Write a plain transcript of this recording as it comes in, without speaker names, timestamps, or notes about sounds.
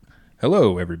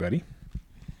Hello, everybody.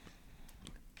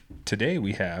 Today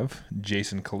we have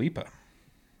Jason Khalipa,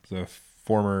 the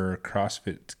former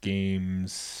CrossFit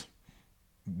Games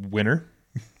winner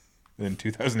in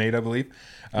 2008, I believe.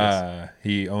 Yes.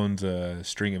 He owns a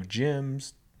string of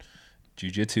gyms,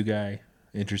 jiu-jitsu guy,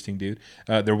 interesting dude.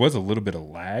 There was a little bit of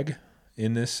lag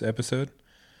in this episode,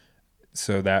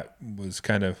 so that was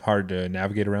kind of hard to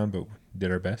navigate around, but did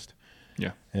our best.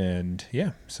 Yeah. And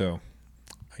yeah, so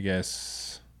I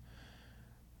guess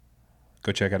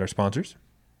go check out our sponsors.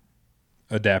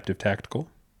 Adaptive Tactical,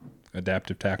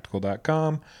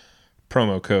 adaptivetactical.com,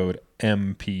 promo code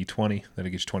MP20, that'll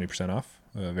get you 20% off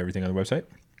of everything on the website.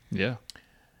 Yeah.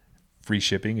 Free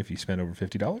shipping if you spend over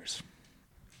 $50.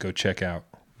 Go check out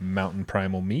Mountain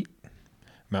Primal Meat,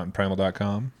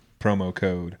 mountainprimal.com, promo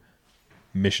code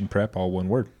Mission Prep, all one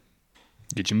word.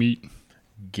 Get your meat.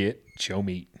 Get your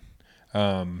meat.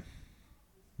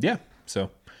 Yeah,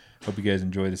 so hope you guys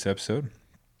enjoy this episode.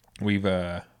 We've,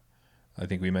 I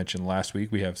think we mentioned last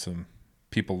week, we have some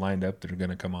people lined up that are going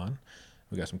to come on.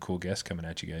 We got some cool guests coming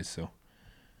at you guys, so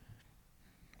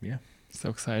yeah. So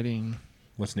exciting.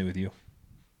 What's new with you?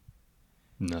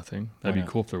 Nothing. That'd be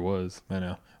cool if there was. I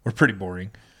know. We're pretty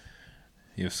boring.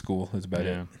 You have school. That's about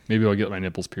it. Maybe I'll get my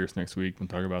nipples pierced next week and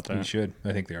talk about that. You should.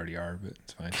 I think they already are, but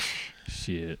it's fine.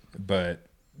 Shit. But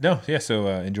no, yeah, so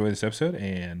enjoy this episode,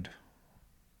 and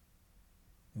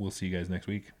we'll see you guys next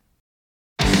week.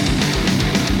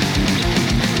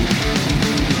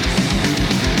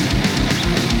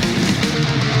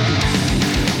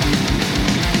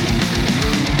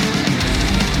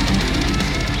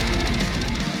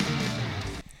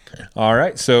 All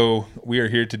right, so we are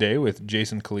here today with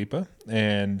Jason Khalipa,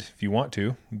 and if you want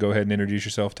to, go ahead and introduce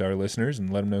yourself to our listeners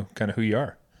and let them know kind of who you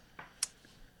are.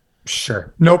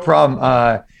 Sure, no problem.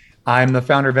 I'm the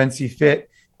founder of NC Fit.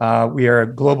 We are a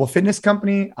global fitness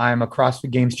company. I'm a CrossFit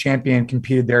Games champion,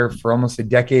 competed there for almost a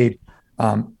decade.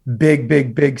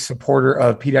 Big supporter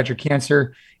of pediatric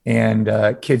cancer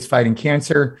and kids fighting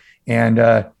cancer,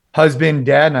 and husband,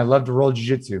 dad, and I love to roll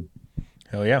jiu-jitsu.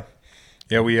 Hell yeah.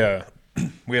 Yeah, we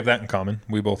have that in common.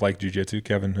 We both like jiu-jitsu,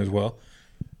 Kevin as well.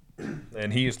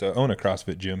 And he used to own a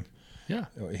CrossFit gym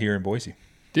here in Boise.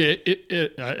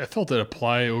 I felt it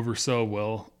apply over so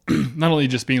well. Not only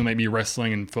just being maybe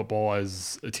wrestling and football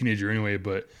as a teenager anyway,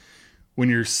 but when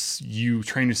you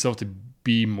train yourself to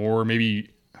be more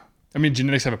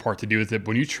genetics have a part to do with it, but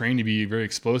when you train to be very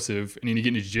explosive and then you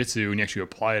get into jiu-jitsu and you actually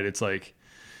apply it, it's like,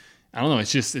 I don't know.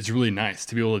 It's really nice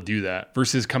to be able to do that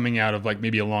versus coming out of like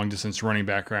maybe a long distance running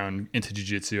background into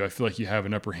jiu-jitsu. I feel like you have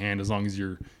an upper hand as long as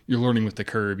you're learning with the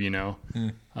curb, you know?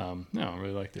 I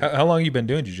really liked it. How long have you been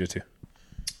doing jiu-jitsu?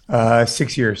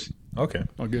 6 years. Okay.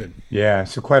 Oh, good. Yeah.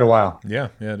 So quite a while. Yeah,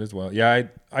 it is well. Yeah.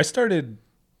 I started,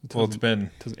 it's been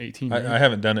 2018. I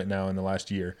haven't done it now in the last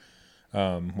year,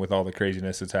 with all the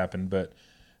craziness that's happened, but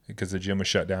because the gym was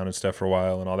shut down and stuff for a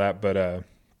while and all that. But,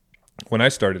 when I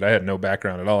started, I had no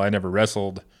background at all. I never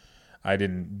wrestled. I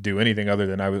didn't do anything other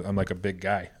than I'm like a big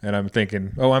guy. And I'm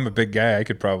thinking, I'm a big guy. I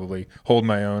could probably hold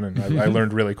my own. And I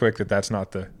learned really quick that that's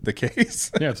not the case.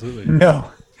 Yeah, absolutely.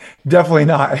 No, definitely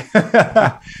not.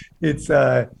 It's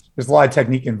there's a lot of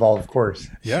technique involved, of course.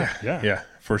 Yeah,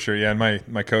 for sure. Yeah, and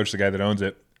my coach, the guy that owns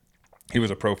it, he was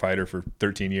a pro fighter for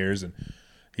 13 years, and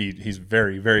he's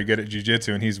very, very good at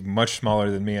jiu-jitsu, and he's much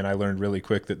smaller than me, and I learned really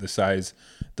quick that the size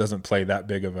doesn't play that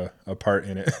big of a part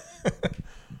in it.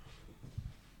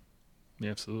 Yeah,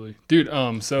 absolutely. Dude,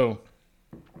 so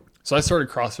I started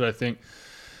CrossFit, I think,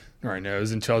 right now, it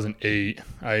was in 2008.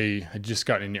 I had just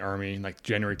gotten in the Army in like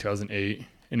January 2008,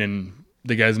 and then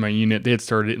the guys in my unit, they had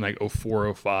started it in like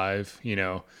 04, 05, you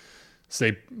know, so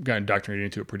they got indoctrinated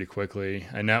into it pretty quickly,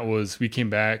 and we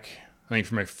came back, I think,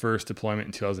 for my first deployment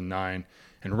in 2009.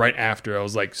 And right after, I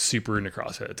was like super into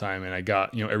CrossFit at the time, and I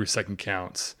got, every second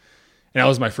counts. And that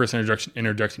was my first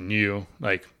introduction to you,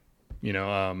 like,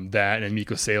 that, and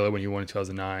Miko Sala when he won in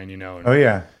 2009, And, oh,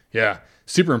 yeah. Yeah.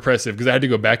 Super impressive because I had to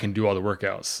go back and do all the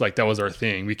workouts. Like, that was our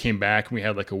thing. We came back and we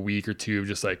had like a week or two of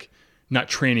just like not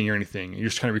training or anything. You're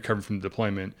just kind of recovering from the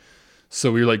deployment. So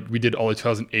we did all the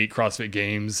 2008 CrossFit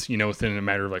Games, within a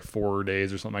matter of like 4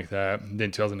 days or something like that. And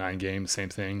then 2009 Games, same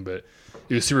thing. But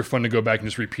it was super fun to go back and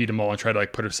just repeat them all and try to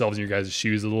like put ourselves in your guys'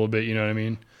 shoes a little bit. You know what I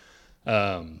mean?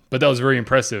 But that was very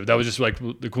impressive. That was just like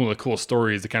the cool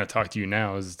stories to kind of talk to you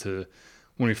now is to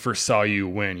when we first saw you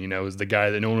win, is the guy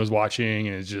that no one was watching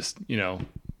and it just,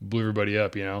 blew everybody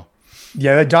up, Yeah,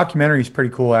 that documentary is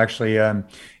pretty cool, actually.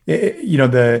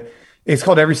 It's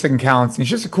called Every Second Counts. And it's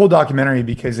just a cool documentary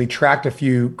because they tracked a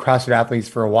few CrossFit athletes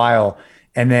for a while.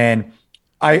 And then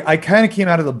I kind of came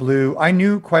out of the blue. I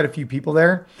knew quite a few people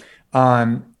there.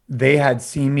 they had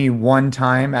seen me one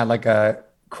time at like a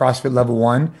CrossFit level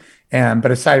one. And but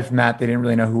aside from that, they didn't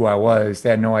really know who I was. They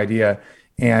had no idea.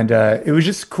 And it was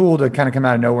just cool to kind of come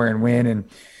out of nowhere and win. And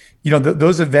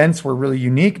those events were really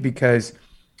unique because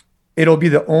it'll be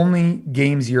the only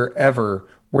games year ever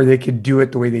where they could do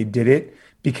it the way they did it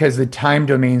because the time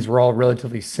domains were all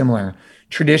relatively similar.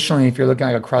 Traditionally, if you're looking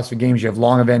at a CrossFit Games, you have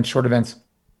long events, short events,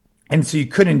 and so you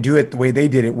couldn't do it the way they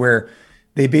did it, where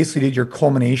they basically did your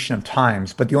culmination of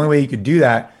times. But the only way you could do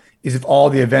that is if all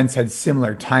the events had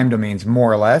similar time domains,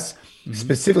 more or less,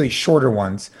 specifically shorter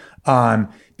ones.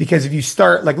 Because if you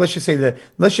start, like, let's just say they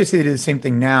did the same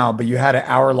thing now, but you had an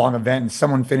hour long event and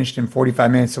someone finished in 45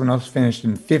 minutes, someone else finished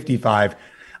in 55.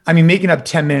 I mean, making up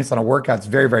 10 minutes on a workout is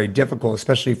very, very difficult,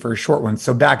 especially for a short one.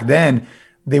 So back then,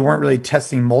 they weren't really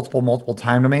testing multiple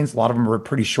time domains. A lot of them were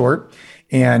pretty short.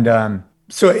 And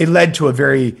so it led to a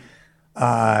very,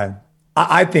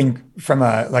 I think from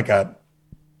a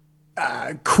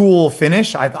cool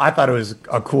finish, I thought it was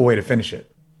a cool way to finish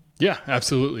it. Yeah,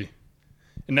 absolutely.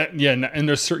 And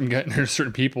there's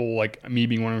certain people, like me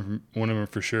being one of them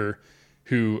for sure,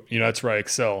 who, that's where I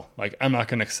excel. Like, I'm not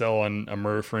going to excel on a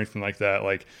Murph or anything like that.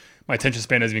 Like, my attention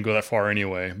span doesn't even go that far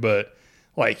anyway. But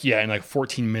like, in like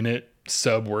 14-minute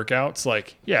sub workouts,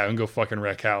 like, I can go fucking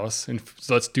wreck house. And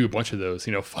so let's do a bunch of those,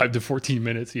 5 to 14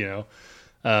 minutes, but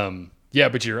I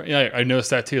noticed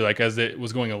that too. Like, as it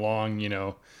was going along,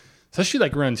 especially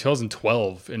like around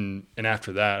 2012 and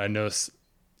after that, I noticed,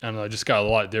 I don't know, it just got a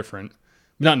lot different.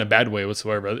 Not in a bad way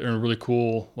whatsoever, but really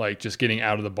cool, like just getting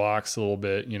out of the box a little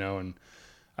bit, and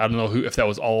I don't know if that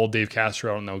was all Dave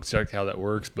Castro. I don't know exactly how that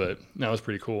works, but that was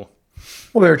pretty cool.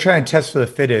 Well, they were trying to test for the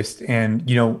fittest, and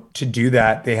to do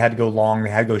that, they had to go long,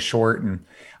 they had to go short, and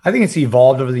I think it's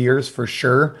evolved over the years for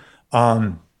sure.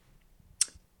 I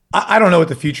don't know what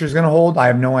the future is going to hold. I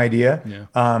have no idea.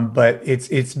 Yeah. But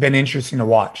it's been interesting to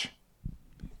watch.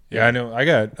 Yeah, I know. I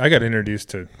got introduced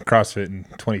to CrossFit in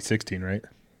 2016, right?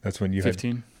 That's when you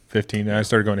 15. had 15. And I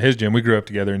started going to his gym. We grew up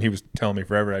together, and he was telling me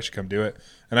forever I should come do it.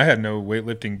 And I had no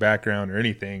weightlifting background or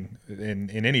anything in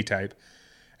any type.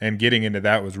 And getting into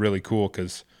that was really cool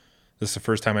because this is the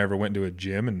first time I ever went to a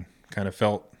gym and kind of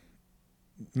felt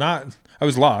I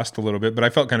was lost a little bit, but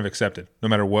I felt kind of accepted no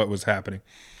matter what was happening.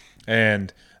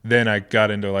 And then I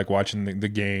got into like watching the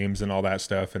games and all that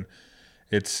stuff. And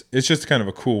it's just kind of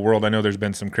a cool world. I know there's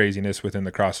been some craziness within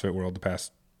the CrossFit world the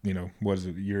past, what is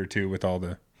it, year or two with all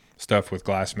the stuff with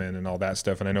Glassman and all that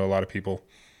stuff. And I know a lot of people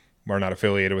are not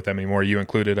affiliated with them anymore, you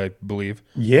included, I believe.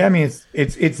 Yeah, I mean,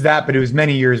 it's that, but it was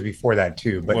many years before that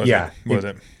too. But was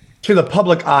it? To the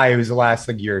public eye, it was the last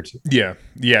year or two. Yeah.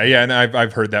 And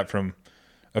I've heard that from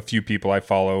a few people I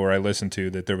follow or I listen to,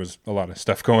 that there was a lot of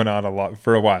stuff going on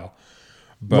for a while.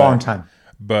 Long time.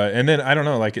 But and then I don't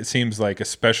know, like it seems like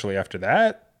especially after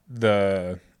that,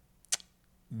 the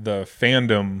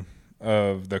fandom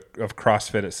of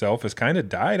CrossFit itself has kind of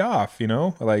died off,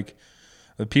 like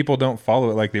the people don't follow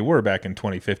it like they were back in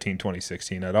 2015,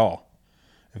 2016 at all,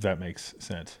 if that makes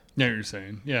sense. Yeah, you're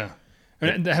saying. Yeah.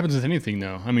 And that happens with anything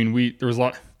though. I mean, there was a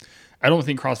lot. I don't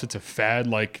think CrossFit's a fad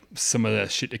like some of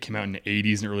that shit that came out in the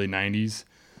 80s and early 90s,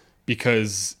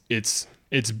 because its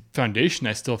foundation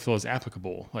I still feel is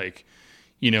applicable. Like,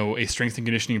 a strength and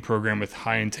conditioning program with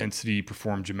high intensity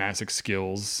perform gymnastic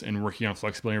skills and working on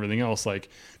flexibility and everything else. Like,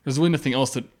 there's really nothing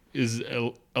else that is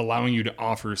allowing you to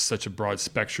offer such a broad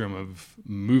spectrum of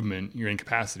movement. You're in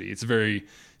capacity. It's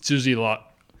usually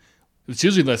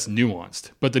less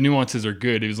nuanced, but the nuances are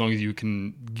good as long as you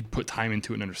can put time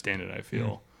into it and understand it, I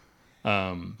feel.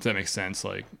 If that makes sense.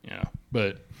 Like,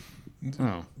 but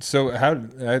oh. So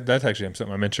that's actually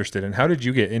something I'm interested in. How did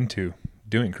you get into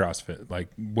doing CrossFit? Like,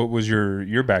 what was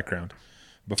your background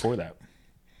before that?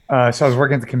 So I was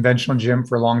working at the conventional gym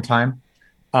for a long time.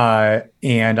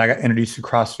 And I got introduced to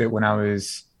CrossFit when I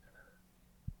was,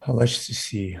 let's just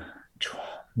see,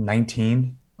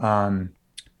 19 or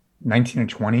 20.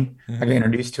 Mm-hmm. I got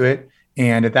introduced to it.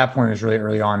 And at that point, it was really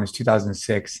early on. It was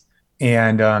 2006.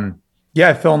 And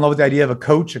I fell in love with the idea of a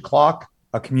coach, a clock,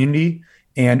 a community.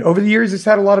 And over the years, it's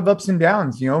had a lot of ups and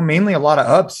downs, mainly a lot of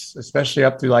ups, especially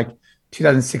up through like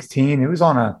 2016. It was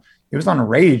on a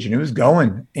rage and it was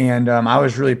going. And I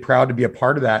was really proud to be a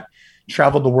part of that.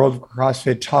 Traveled the world with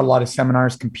CrossFit, taught a lot of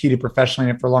seminars, competed professionally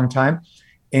in it for a long time.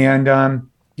 And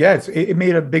it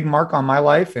made a big mark on my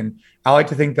life. And I like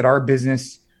to think that our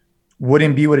business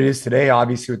wouldn't be what it is today,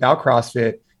 obviously, without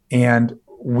CrossFit. And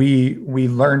we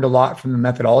learned a lot from the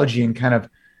methodology and kind of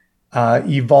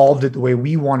evolved it the way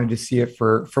we wanted to see it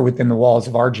for within the walls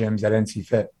of our gyms at NC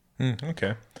Fit.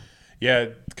 Okay. Yeah,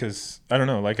 because I don't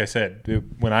know, like I said,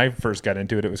 when I first got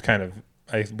into it, it was kind of,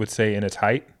 I would say, in its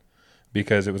height.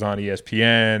 because it was on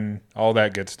ESPN, all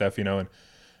that good stuff, and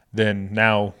then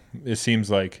now it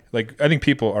seems like I think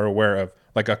people are aware of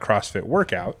like a CrossFit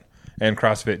workout and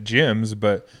CrossFit gyms,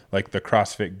 but like the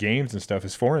CrossFit games and stuff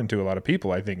is foreign to a lot of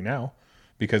people, I think now,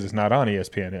 because it's not on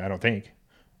ESPN. I don't think,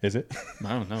 is it? I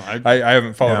don't know. I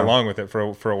haven't followed along with it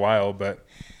for a while, but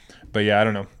yeah, I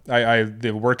don't know.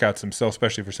 The workouts themselves,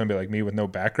 especially for somebody like me with no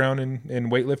background in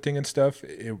weightlifting and stuff,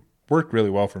 it worked really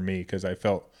well for me because I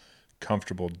felt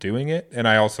comfortable doing it, and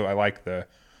I like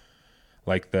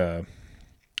the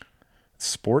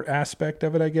sport aspect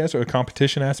of it, I guess, or the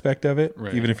competition aspect of it.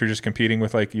 Right. Even if you're just competing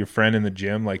with like your friend in the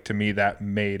gym, like to me that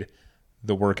made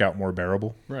the workout more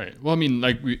bearable. Right. Well, I mean,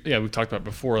 like we've talked about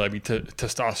before. Like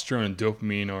testosterone and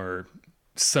dopamine are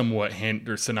somewhat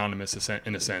or synonymous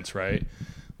in a sense, right?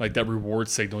 Like that reward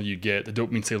signal you get, the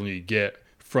dopamine signal you get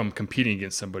from competing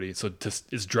against somebody, so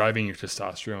it's driving your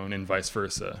testosterone and vice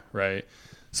versa, right?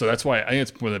 So that's why I think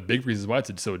it's one of the big reasons why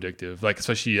it's so addictive. Like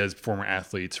especially as former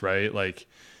athletes, right? Like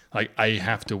I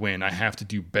have to win. I have to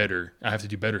do better. I have to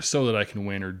do better so that I can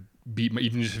win or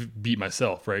even just beat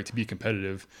myself, right? To be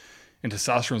competitive. And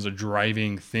testosterone is a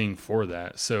driving thing for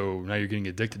that. So now you're getting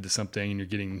addicted to something and you're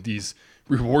getting these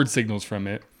reward signals from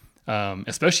it.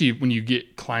 Especially when you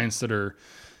get clients that are,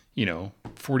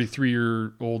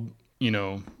 43-year-old,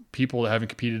 people that haven't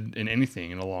competed in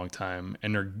anything in a long time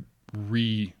and are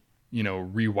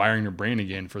rewiring their brain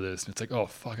again for this. And it's like, oh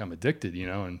fuck, I'm addicted,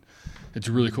 and it's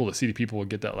really cool to see the people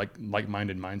get that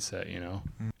like-minded mindset,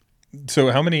 So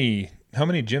how many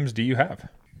gyms do you have?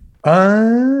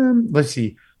 Let's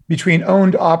see. Between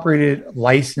owned, operated,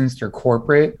 licensed, or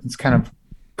corporate, it's kind of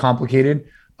complicated.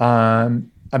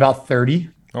 About 30.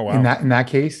 Oh, wow. In that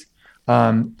case.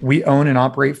 We own and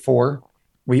operate 4.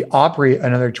 We operate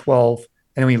another 12,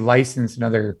 and we license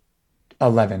another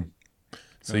 11.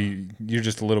 So you're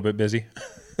just a little bit busy.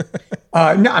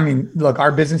 No, I mean, look,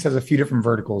 our business has a few different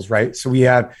verticals, right? So we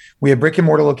have brick and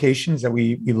mortar locations that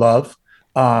we love,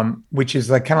 which is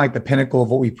like kind of like the pinnacle of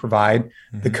what we provide,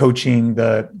 the coaching,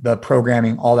 the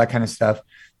programming, all that kind of stuff.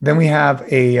 Then we have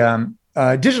a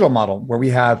digital model where we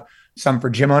have some for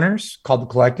gym owners called The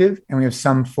Collective, and we have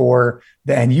some for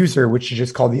the end user, which is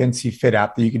just called the NC Fit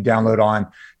app that you can download on,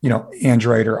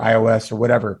 Android or iOS or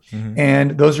whatever.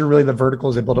 And those are really the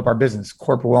verticals that build up our business: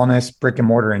 corporate wellness, brick and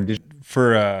mortar, and digital.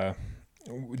 For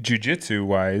jiu-jitsu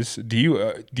wise, do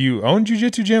you own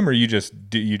jiu-jitsu gym, or you just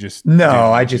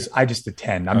No, I just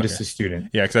attend. I'm just a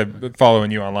student. Yeah, because I'm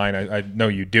following you online. I know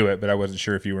you do it, but I wasn't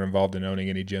sure if you were involved in owning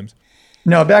any gyms.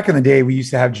 No, back in the day, we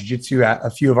used to have jiu-jitsu at a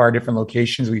few of our different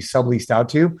locations we subleased out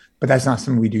to, but that's not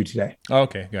something we do today. Oh,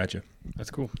 okay, gotcha.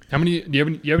 That's cool. How many do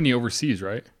you have any overseas,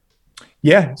 right?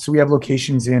 Yeah, so we have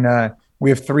locations we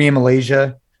have 3 in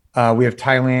Malaysia, we have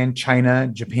Thailand, China,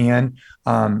 Japan,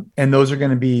 and those are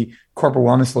going to be corporate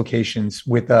wellness locations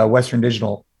with Western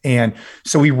Digital. And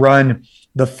so we run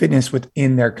the fitness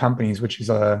within their companies, which is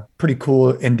a pretty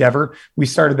cool endeavor. We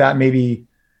started that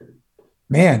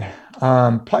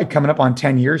probably coming up on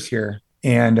 10 years here,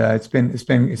 and it's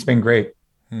been great.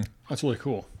 That's really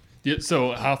cool.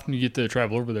 So how often do you get to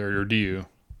travel over there, or do you?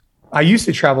 I used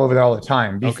to travel over there all the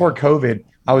time. Before COVID,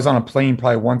 I was on a plane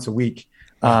probably once a week.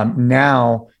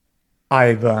 Now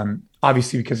I've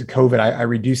obviously, because of COVID, I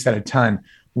reduced that a ton.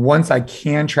 Once I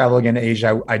can travel again to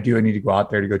Asia, I need to go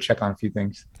out there to go check on a few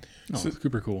things. Oh,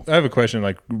 super cool. I have a question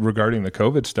regarding the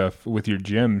COVID stuff with your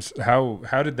gyms.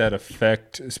 How did that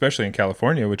affect, especially in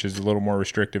California, which is a little more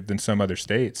restrictive than some other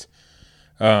states?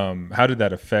 How did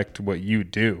that affect what you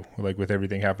do, with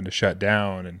everything having to shut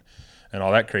down and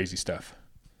all that crazy stuff?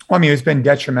 Well, I mean, it's been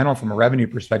detrimental from a revenue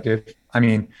perspective. I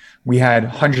mean, we had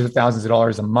hundreds of thousands of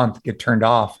dollars a month get turned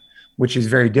off, which is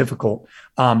very difficult.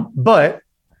 But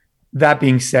that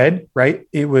being said, right,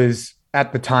 it was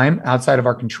at the time outside of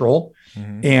our control.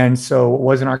 And so what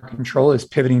was in our control is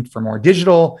pivoting for more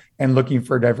digital and looking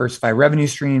for diversified revenue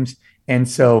streams. And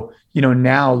so,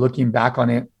 now looking back on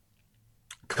it,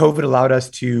 COVID allowed us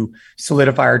to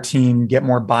solidify our team, get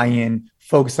more buy-in,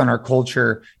 focus on our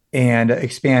culture, and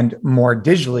expand more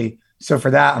digitally. So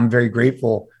for that, I'm very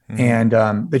grateful. And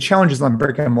the challenges on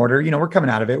brick and mortar, we're coming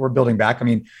out of it. We're building back. I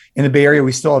mean, in the Bay Area,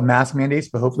 we still have mask mandates,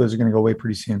 but hopefully those are going to go away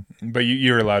pretty soon. But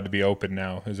you're allowed to be open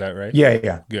now. Is that right?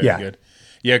 Yeah. Good.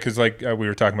 Yeah, because we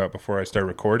were talking about before I started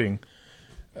recording,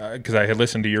 because I had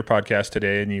listened to your podcast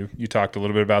today, and you talked a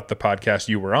little bit about the podcast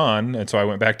you were on, and so I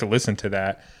went back to listen to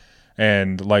that.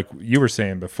 And like you were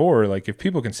saying before, if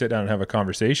people can sit down and have a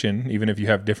conversation, even if you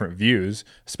have different views,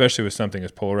 especially with something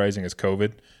as polarizing as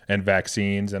COVID and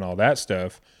vaccines and all that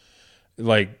stuff,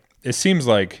 it seems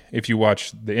like if you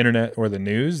watch the internet or the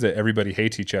news that everybody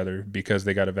hates each other because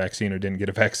they got a vaccine or didn't get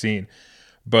a vaccine.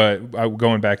 But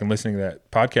going back and listening to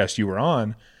that podcast you were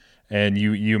on, and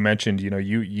you mentioned,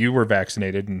 you were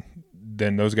vaccinated, and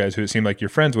then those guys who it seemed like you're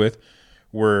friends with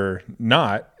were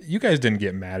not. You guys didn't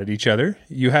get mad at each other.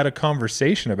 You had a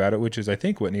conversation about it, which is, I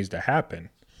think, what needs to happen.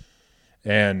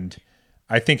 And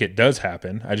I think it does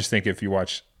happen. I just think if you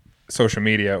watch social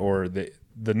media or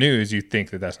the news, you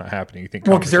think that that's not happening. You think,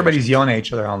 well, because everybody's yelling at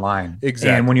each other online.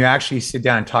 Exactly. And when you actually sit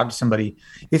down and talk to somebody,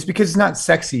 it's because it's not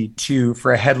sexy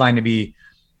for a headline to be,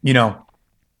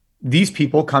 these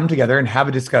people come together and have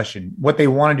a discussion. What they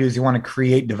want to do is they want to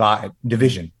create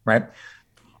division, right?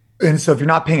 And so if you're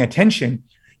not paying attention,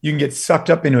 you can get sucked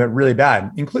up into it really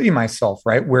bad, including myself,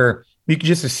 right? Where you can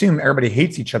just assume everybody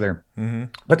hates each other.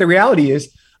 Mm-hmm. But the reality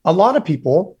is a lot of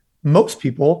people, most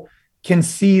people, can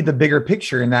see the bigger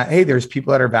picture in that, hey, there's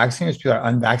people that are vaccinated, there's people that are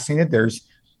unvaccinated. There's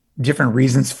different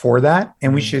reasons for that.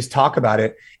 And we should just talk about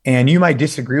it. And you might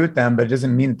disagree with them, but it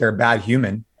doesn't mean that they're a bad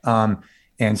human.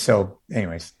 And so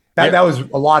anyways, that was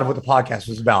a lot of what the podcast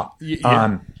was about.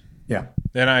 Yeah.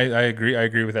 And I agree. I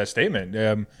agree with that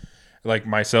statement. Like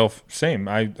myself, same.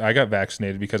 I got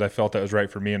vaccinated because I felt that was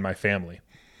right for me and my family.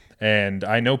 And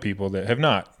I know people that have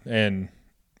not. And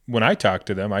when I talk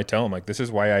to them, I tell them, like, this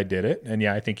is why I did it. And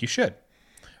yeah, I think you should.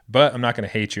 But I'm not going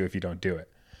to hate you if you don't do it.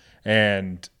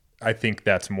 And I think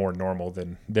that's more normal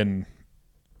than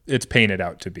it's painted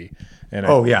out to be.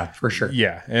 And yeah, for sure.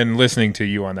 Yeah. And listening to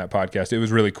you on that podcast, it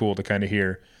was really cool to kind of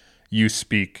hear you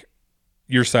speak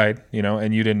your side,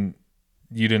 and you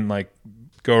didn't like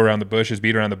go around the bushes,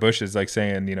 beat around the bushes, like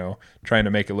saying, trying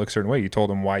to make it look a certain way. You told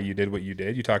them why you did what you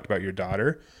did. You talked about your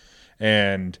daughter,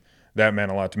 and that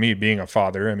meant a lot to me being a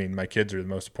father. I mean, my kids are the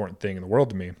most important thing in the world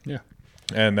to me. Yeah.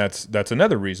 And that's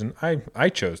another reason I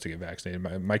chose to get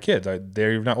vaccinated. My kids,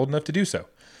 they're not old enough to do so.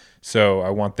 So I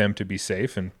want them to be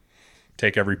safe and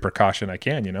take every precaution I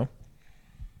can,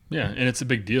 Yeah. And it's a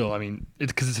big deal. I mean,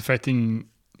 because it's affecting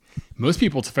most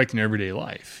people, it's affecting their everyday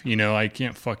life. I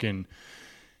can't fucking,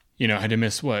 I had to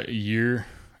miss a year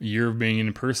of being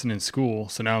in person in school.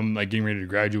 So now I'm like getting ready to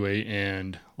graduate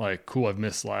and like, cool, I've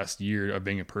missed the last year of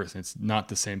being in person. It's not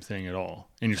the same thing at all.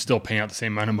 And you're still paying out the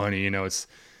same amount of money. It's,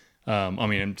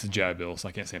 it's a JAB bill, so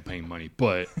I can't say I'm paying money,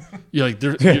 but you're like,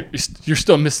 you're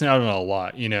still missing out on a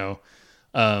lot,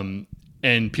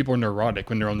 and people are neurotic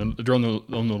when they're on their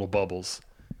own little bubbles,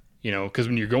 because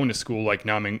when you're going to school, like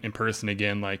now I'm in person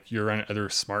again, like you're around other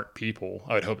smart people.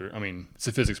 I would hope it's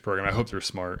a physics program. I hope they're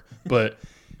smart, but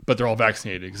they're all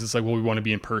vaccinated because it's like, well, we want to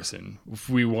be in person. If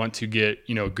we want to get,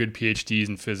 good PhDs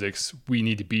in physics, we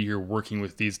need to be here working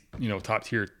with these, top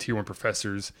tier 1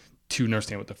 professors to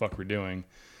understand what the fuck we're doing,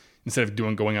 instead of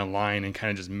going online and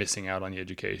kind of just missing out on the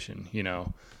education,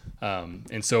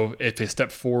 and so if a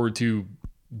step forward to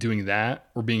doing that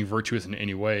or being virtuous in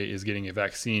any way is getting a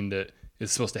vaccine that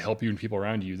is supposed to help you and people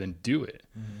around you, then do it,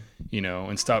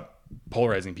 and stop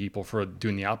polarizing people for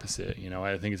doing the opposite.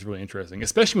 I think it's really interesting,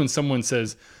 especially when someone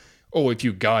says, oh, if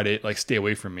you got it, like, stay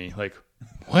away from me. Like,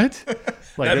 what?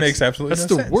 Like, that makes absolutely no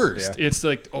sense. That's the worst. Yeah. It's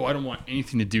like, oh, I don't want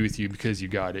anything to do with you because you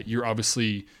got it. You're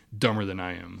obviously dumber than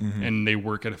I am. Mm-hmm. And they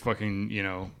work at a fucking,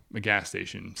 a gas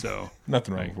station. So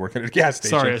nothing wrong with working at a gas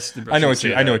station. Sorry, I know what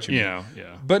you mean.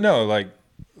 Yeah. But no, like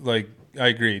I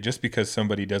agree. Just because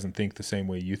somebody doesn't think the same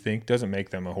way you think doesn't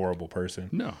make them a horrible person.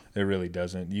 No, it really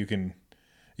doesn't. You can,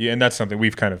 and that's something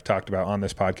we've kind of talked about on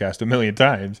this podcast a million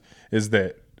times, is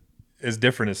that as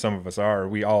different as some of us are,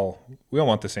 we all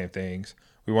want the same things.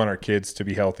 We want our kids to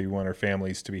be healthy. We want our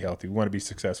families to be healthy. We want to be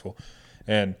successful.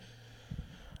 And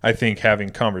I think having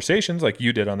conversations like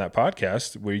you did on that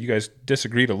podcast where you guys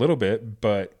disagreed a little bit,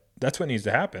 but that's what needs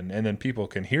to happen. And then people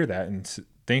can hear that and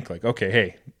think like, okay,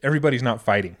 hey, everybody's not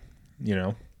fighting,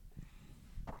 Yeah,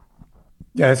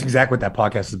 that's exactly what that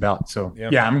podcast is about. So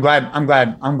yeah, I'm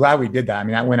glad we did that. I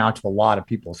mean, that went out to a lot of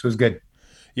people, so it was good.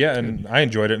 Yeah, and I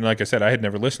enjoyed it. And like I said, I had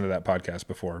never listened to that podcast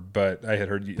before, but I had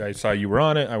heard, I saw you were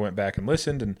on it. I went back and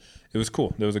listened, and it was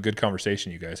cool. It was a good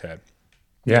conversation you guys had.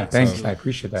 Yeah, thanks. I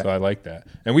appreciate that. So I like that.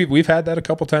 And we've had that a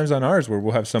couple times on ours where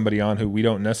we'll have somebody on who we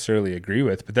don't necessarily agree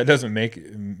with, but that doesn't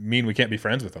mean we can't be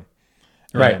friends with them.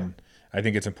 Right. And I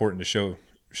think it's important to show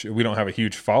we don't have a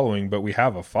huge following, but we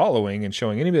have a following, and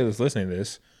showing anybody that's listening to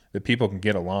this that people can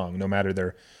get along no matter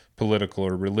their political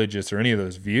or religious or any of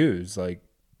those views. Like,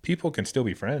 people can still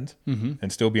be friends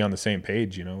and still be on the same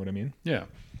page. You know what I mean? Yeah.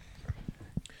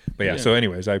 But yeah. So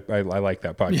anyways, I like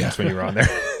that podcast when you were on there.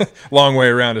 Long way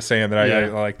around to saying that I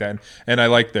like that. And I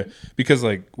like because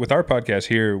like with our podcast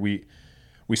here, we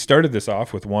started this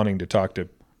off with wanting to talk to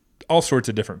all sorts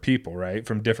of different people, right?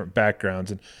 From different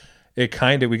backgrounds. we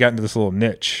got into this little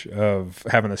niche of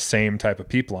having the same type of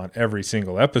people on every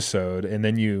single episode. And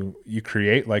then you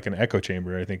create like an echo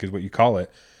chamber, I think is what you call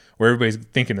it, where everybody's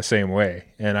thinking the same way.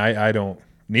 And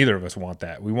neither of us want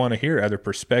that. We want to hear other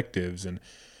perspectives.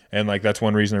 And like, that's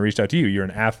one reason I reached out to you. You're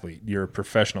an athlete, you're a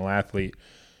professional athlete.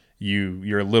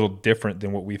 You're a little different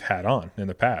than what we've had on in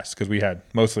the past, because we had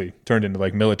mostly turned into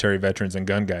like military veterans and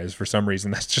gun guys for some reason.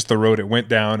 That's just the road it went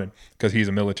down, and because he's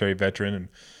a military veteran,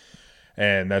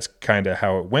 and that's kind of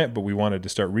how it went. But we wanted to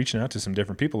start reaching out to some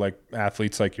different people, like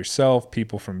athletes like yourself,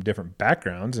 people from different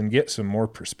backgrounds, and get some more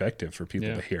perspective for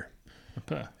people to hear.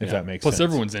 If that makes sense. Plus,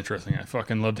 everyone's interesting. I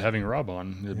fucking loved having Rob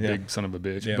on, the big son of a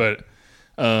bitch. Yeah. But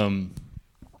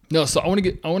no, so I want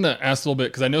to ask a little bit,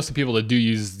 because I know some people that do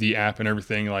use the app and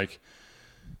everything. Like,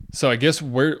 so I guess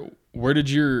where did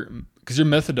because your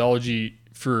methodology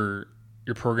for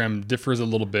your program differs a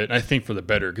little bit, and I think for the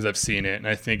better, because I've seen it and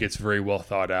I think it's very well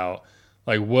thought out.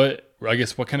 Like, what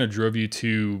kind of drove you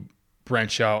to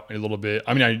branch out a little bit?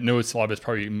 I mean, I know a lot of it's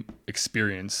probably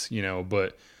experience,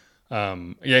 but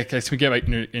can we get like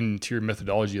into your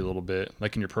methodology a little bit,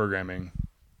 like in your programming?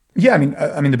 Yeah,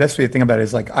 I mean, the best way to think about it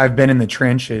is like, I've been in the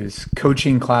trenches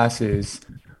coaching classes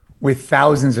with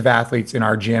thousands of athletes in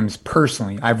our gyms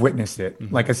personally. I've witnessed it.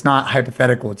 Mm-hmm. Like, it's not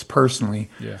hypothetical, it's personally.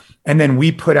 Yeah. And then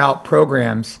we put out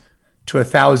programs to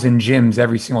 1,000 gyms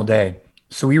every single day.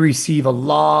 So we receive a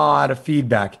lot of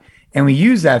feedback, and we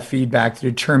use that feedback to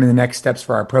determine the next steps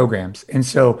for our programs. And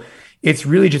so it's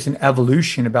really just an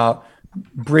evolution about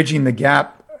bridging the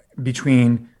gap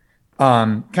between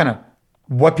kind of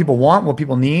what people want, what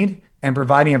people need, and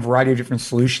providing a variety of different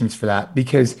solutions for that.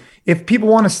 Because if people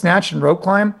want to snatch and rope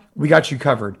climb, we got you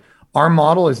covered. Our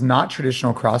model is not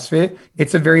traditional CrossFit.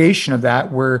 It's a variation of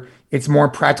that, where it's more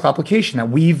practical application that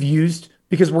we've used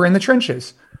because we're in the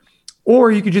trenches.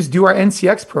 Or you could just do our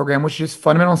NCX program, which is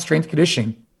fundamental strength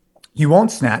conditioning. You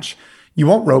won't snatch, you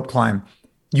won't rope climb,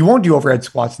 you won't do overhead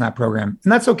squats in that program.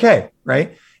 And that's okay,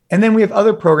 right? And then we have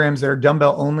other programs that are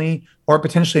dumbbell only, or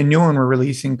potentially a new one we're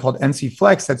releasing called NC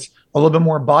Flex that's a little bit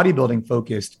more bodybuilding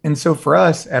focused. And so for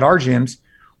us at our gyms,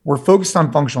 we're focused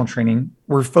on functional training.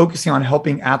 We're focusing on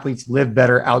helping athletes live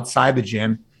better outside the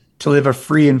gym, to live a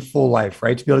free and full life,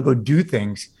 right? To be able to go do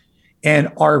things. And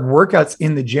our workouts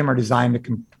in the gym are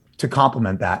designed to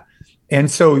complement that.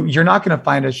 And so you're not going to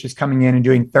find us just coming in and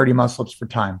doing 30 muscle ups for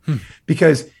time,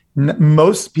 because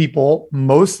most people,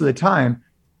 most of the time,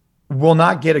 will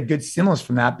not get a good stimulus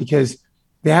from that, because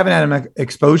they haven't had enough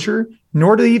exposure,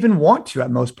 nor do they even want to at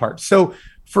most parts. So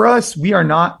for us, we are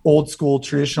not old school,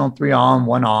 traditional 3 on,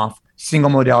 1 off,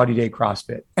 single modality day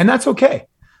CrossFit. And that's okay.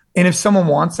 And if someone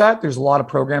wants that, there's a lot of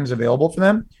programs available for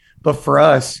them. But for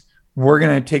us, we're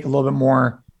going to take a little bit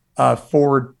more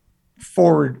forward,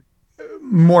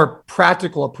 more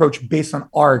practical approach based on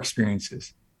our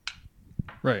experiences.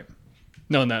 Right.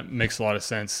 No, and that makes a lot of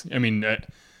sense. I mean,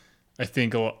 I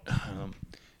think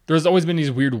there's always been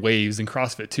these weird waves in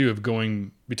CrossFit too, of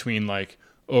going between like,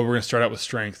 oh, we're going to start out with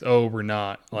strength. Oh, we're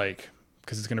not, like,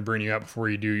 because it's going to burn you out before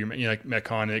you do your like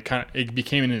Metcon. It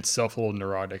became in itself a little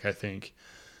neurotic, I think,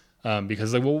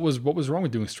 because like, what was wrong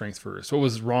with doing strength first? What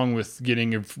was wrong with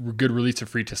getting a good release of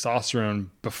free testosterone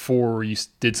before you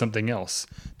did something else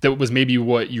that was maybe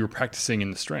what you were practicing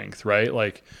in the strength, right?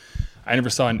 Like, I never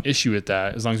saw an issue with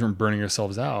that, as long as we weren't burning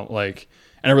ourselves out. Like,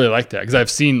 and I really like that, because I've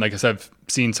seen, like I said, I've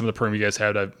seen some of the program you guys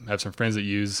have. I have some friends that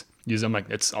use them. Like,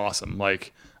 it's awesome.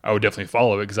 Like, I would definitely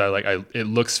follow it, because it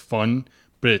looks fun,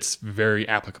 but it's very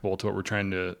applicable to what we're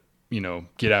trying to,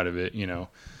 get out of it,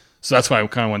 So that's why I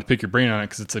kind of wanted to pick your brain on it,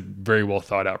 because it's a very well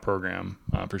thought out program,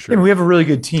 for sure. And we have a really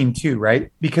good team too,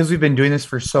 right? Because we've been doing this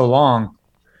for so long,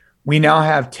 we now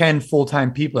have 10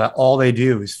 full-time people that all they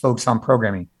do is focus on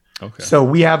programming. Okay. So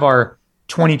we have our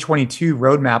 2022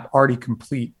 roadmap already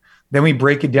complete. Then we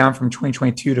break it down from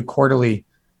 2022 to quarterly,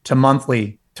 to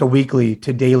monthly, to weekly,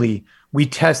 to daily. We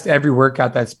test every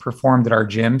workout that's performed at our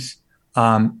gyms.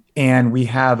 And we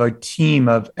have a team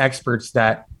of experts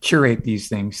that curate these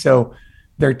things. So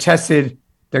they're tested,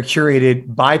 they're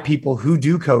curated by people who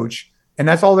do coach. And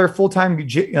that's all their full-time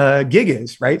gig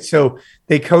is, right? So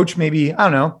they coach maybe,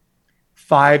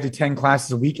 5 to 10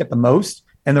 classes a week at the most.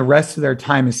 And the rest of their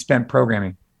time is spent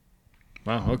programming.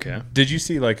 Wow. Okay. Did you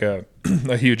see like a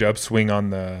huge upswing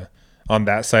on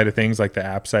that side of things, like the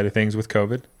app side of things with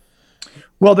COVID?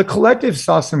 Well, the collective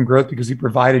saw some growth because we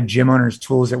provided gym owners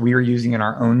tools that we were using in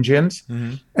our own gyms.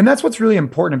 Mm-hmm. And that's what's really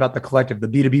important about the collective, the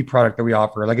B2B product that we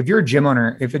offer. Like, if you're a gym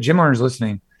owner, if a gym owner is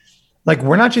listening, like,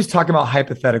 we're not just talking about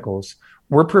hypotheticals.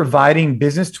 We're providing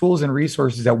business tools and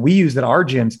resources that we use at our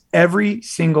gyms every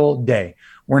single day.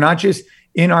 We're not just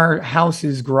in our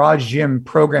house's garage gym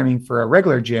programming for a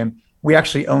regular gym. we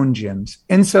actually own gyms.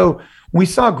 And so we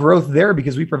saw growth there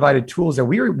because we provided tools that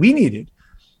we needed.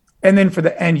 And then for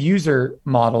the end user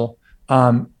model,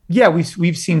 yeah,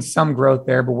 we've seen some growth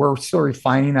there, but we're still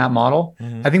refining that model.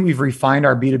 I think we've refined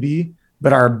our B2B,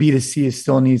 but our B2C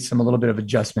still needs a little bit of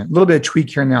adjustment, a little bit of tweak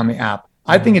here and there on the app.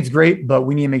 I think it's great, but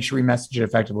we need to make sure we message it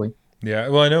effectively. Yeah,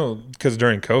 well, I know because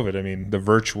during COVID, I mean, the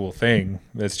virtual thing,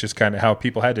 that's just kind of how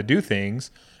people had to do things.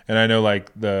 And I know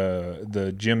like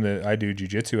the gym that I do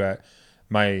jiu-jitsu at,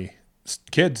 my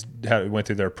kids went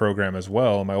through their program as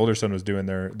well. My older son was doing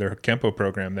their Kempo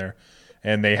program there,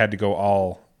 and they had to go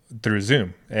all through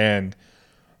Zoom. And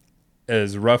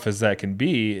as rough as that can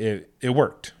be, it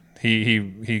worked.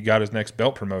 He got his next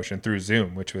belt promotion through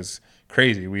Zoom, which was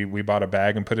crazy. We bought a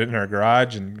bag and put it in our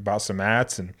garage and bought some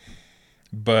mats,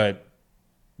 but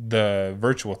the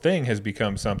virtual thing has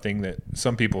become something that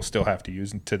some people still have to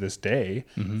use to this day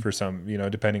for some,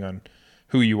 depending on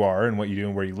who you are and what you do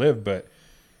and where you live. But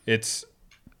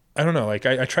I don't know, like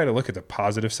I try to look at the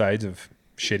positive sides of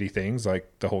shitty things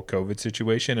like the whole COVID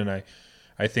situation. And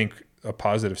I think a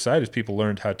positive side is people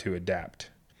learned how to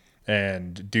adapt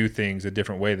and do things a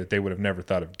different way that they would have never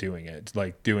thought of doing it. It's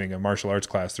like doing a martial arts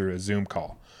class through a Zoom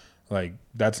call. Like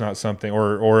that's not something,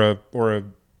 or a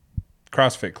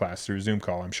CrossFit class through Zoom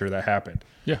call. I'm sure that happened.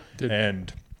 Yeah, it did.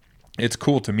 And it's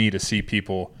cool to me to see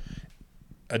people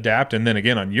adapt. And then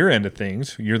again, on your end of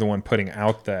things, you're the one putting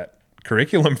out that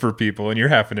curriculum for people, and you're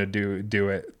having to do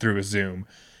it through a Zoom.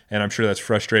 And I'm sure that's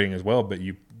frustrating as well, but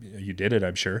you did it,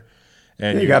 I'm sure.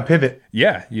 And you got to pivot.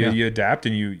 Yeah, you adapt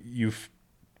and you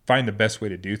find the best way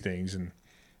to do things. And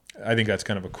I think that's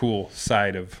kind of a cool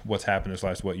side of what's happened this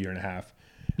last, year and a half.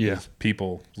 Yeah.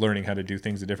 People learning how to do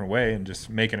things a different way and just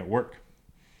making it work.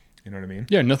 You know what I mean?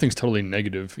 Yeah, nothing's totally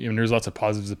negative. There's lots of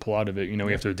positives to pull out of it.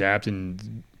 We have to adapt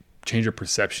and change our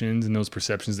perceptions, and those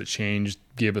perceptions that change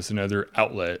give us another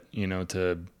outlet,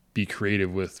 to be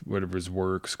creative with whatever's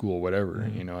work, school, whatever.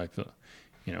 I feel,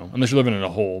 unless you're living in a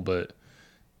hole, but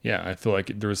yeah, I feel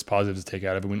like there's positives to take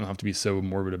out of it. We don't have to be so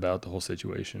morbid about the whole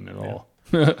situation at all.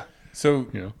 So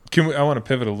I want to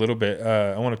pivot a little bit.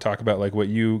 I want to talk about like what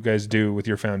you guys do with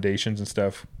your foundations and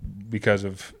stuff because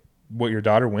of what your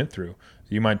daughter went through.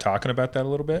 Do you mind talking about that a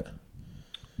little bit?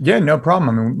 Yeah, no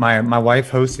problem. I mean, my wife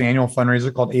hosts an annual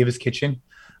fundraiser called Ava's Kitchen.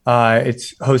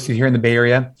 It's hosted here in the Bay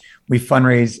Area. We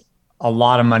fundraise a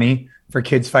lot of money for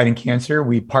kids fighting cancer.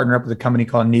 We partner up with a company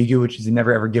called NEGU, which is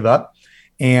Never Ever Give Up.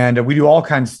 And we do all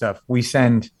kinds of stuff. We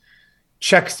send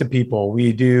checks to people.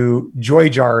 We do joy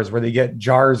jars where they get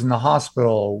jars in the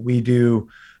hospital. We do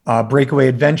breakaway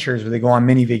adventures where they go on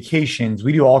mini vacations.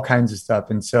 We do all kinds of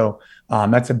stuff. And so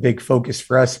that's a big focus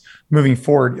for us moving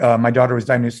forward. My daughter was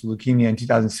diagnosed with leukemia in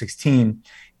 2016.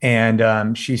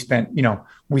 And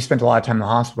we spent a lot of time in the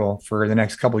hospital for the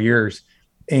next couple of years.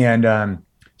 And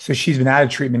so she's been out of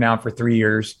treatment now for 3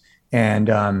 years.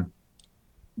 And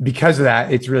because of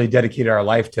that, it's really dedicated our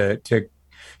life to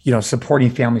supporting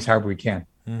families however we can.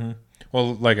 Mm-hmm.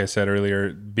 Well, like I said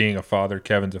earlier, being a father,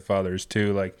 Kevin's a father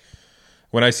too. Like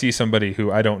when I see somebody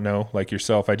who I don't know, like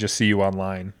yourself, I just see you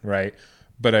online, right?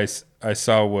 But I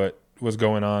saw what was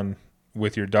going on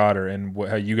with your daughter and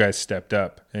how you guys stepped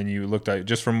up, and you looked like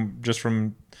just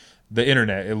from the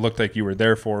internet, it looked like you were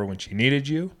there for her when she needed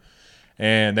you,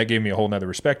 and that gave me a whole nother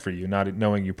respect for you, not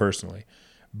knowing you personally,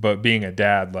 but being a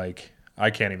dad, like I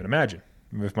can't even imagine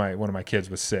if one of my kids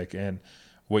was sick and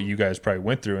what you guys probably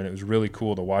went through. And it was really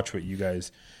cool to watch what you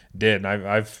guys did. And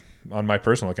I've on my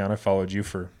personal account, I followed you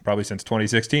for probably since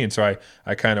 2016. So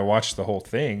I kind of watched the whole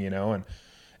thing, and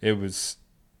that's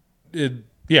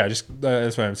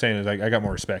what I'm saying is I got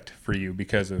more respect for you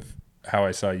because of how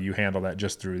I saw you handle that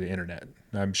just through the internet.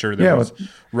 I'm sure there was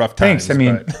rough times. Thanks. I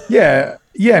mean, yeah.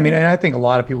 I mean, and I think a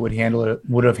lot of people would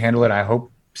have handled it. I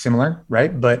hope similar.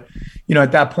 Right. But,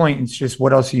 at that point, it's just,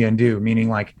 what else are you going to do? Meaning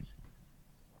like,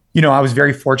 I was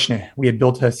very fortunate. We had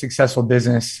built a successful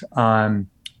business.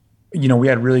 We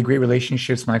had really great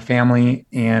relationships with my family,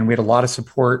 and we had a lot of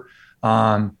support.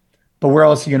 But where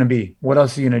else are you going to be? What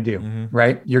else are you going to do? Mm-hmm.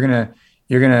 Right. You're going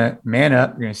to man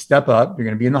up, you're going to step up, you're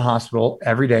going to be in the hospital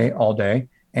every day, all day.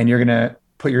 And you're going to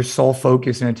put your sole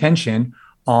focus and attention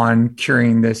on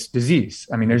curing this disease.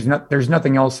 I mean, there's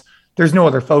nothing else. There's no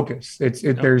other focus.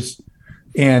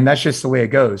 And that's just the way it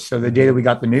goes. So the day that we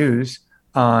got the news,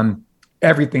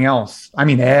 everything else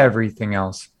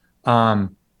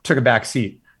took a back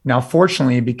seat. Now,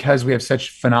 fortunately, because we have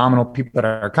such phenomenal people at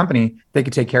our company, they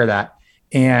could take care of that.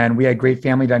 And we had great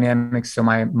family dynamics. So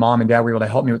my mom and dad were able to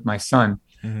help me with my son.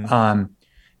 Mm-hmm.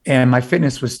 And my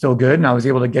fitness was still good. And I was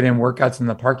able to get in workouts in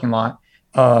the parking lot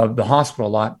of the hospital a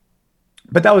lot.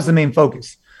 But that was the main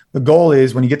focus. The goal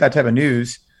is when you get that type of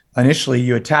news, initially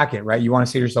you attack it, right? You want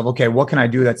to say to yourself, okay, what can I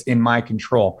do that's in my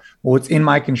control? Well, what's in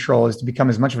my control is to become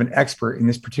as much of an expert in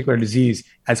this particular disease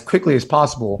as quickly as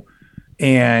possible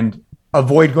and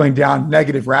avoid going down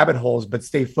negative rabbit holes, but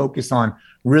stay focused on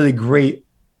really great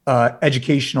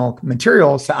educational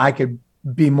material so I could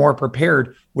be more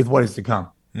prepared with what is to come.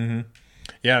 Mm-hmm.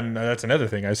 Yeah, and that's another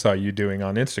thing I saw you doing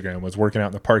on Instagram was working out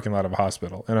in the parking lot of a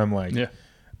hospital, and I'm like,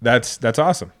 that's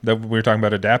awesome. That we were talking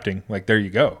about adapting. Like, there you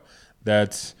go.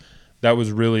 That's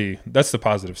the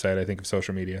positive side, I think, of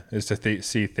social media is to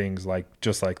see things like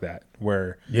just like that,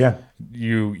 where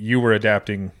you were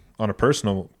adapting on a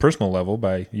personal level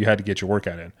by you had to get your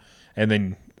workout in, and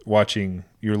then watching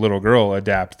your little girl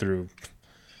adapt through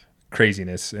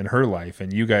craziness in her life,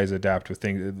 and you guys adapt with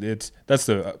things. That's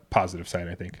the positive side,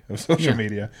 I think, of social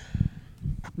media.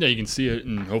 Yeah, you can see it,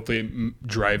 and hopefully it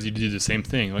drives you to do the same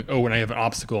thing. Like, when I have an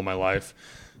obstacle in my life,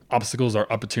 obstacles are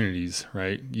opportunities,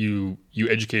 right? You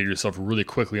educated yourself really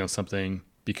quickly on something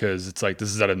because it's like, this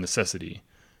is out of necessity,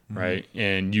 right?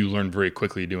 And you learn very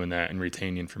quickly doing that and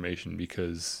retain the information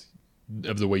because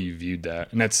of the way you viewed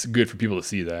that. And that's good for people to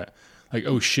see that. Like,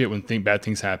 oh shit, when bad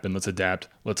things happen, let's adapt,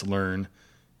 let's learn,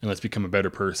 and let's become a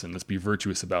better person. Let's be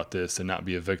virtuous about this and not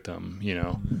be a victim,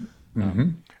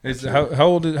 How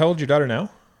old your daughter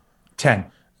now? 10.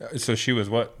 So she was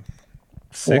what?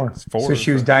 4. So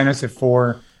she was diagnosed at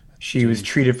 4. She was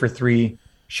treated for 3.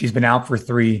 She's been out for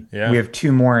 3. Yeah. We have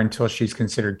 2 more until she's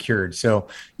considered cured. So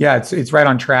yeah, it's right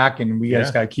on track, and we guys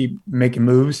got to keep making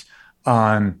moves.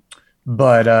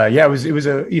 But it was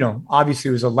a, obviously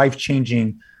it was a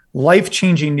life-changing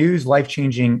news,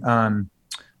 life-changing,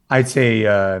 I'd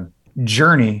say,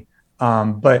 journey.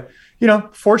 But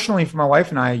fortunately for my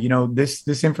wife and I,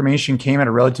 this information came at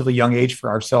a relatively young age for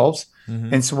ourselves.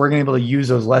 Mm-hmm. And so we're going to be able to use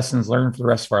those lessons learned for the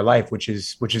rest of our life, which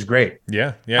is great.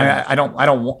 Yeah. Yeah. I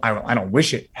don't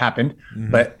wish it happened,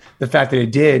 but the fact that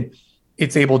it did,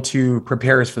 it's able to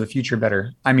prepare us for the future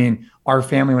better. I mean, our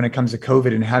family, when it comes to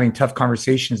COVID and having tough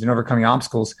conversations and overcoming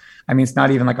obstacles, I mean, it's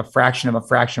not even like a fraction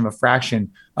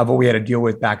of what we had to deal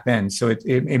with back then. So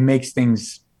it makes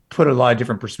things put a lot of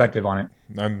different perspective on it.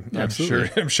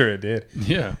 I'm sure it did.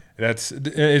 Yeah.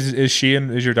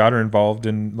 Is your daughter involved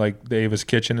in like the Ava's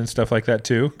Kitchen and stuff like that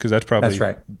too? Because that's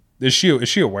right. Is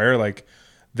she aware like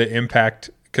the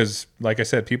impact? Because like I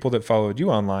said, people that followed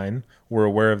you online were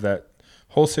aware of that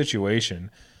whole situation,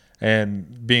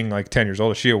 and being like 10 years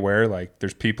old, is she aware like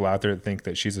there's people out there that think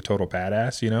that she's a total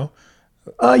badass?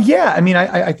 Yeah. I mean,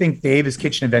 I think the Ava's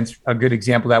Kitchen event's a good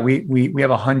example of that we have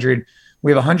 100.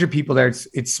 We have 100 people there.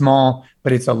 It's small,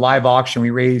 but it's a live auction.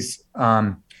 We raise,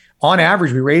 on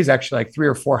average, actually like 300,000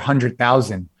 or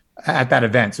 400,000 at that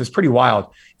event. So it's pretty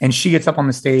wild. And she gets up on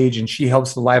the stage and she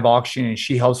helps the live auction and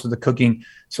she helps with the cooking.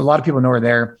 So a lot of people know her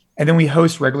there. And then we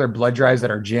host regular blood drives at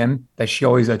our gym that she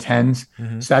always attends.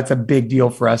 Mm-hmm. So that's a big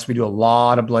deal for us. We do a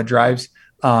lot of blood drives.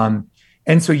 And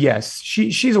so, yes,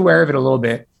 she's aware of it a little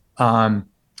bit.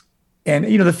 And,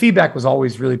 the feedback was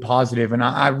always really positive, and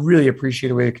I really appreciate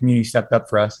the way the community stepped up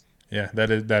for us. Yeah, that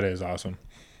is awesome.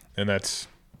 And that's,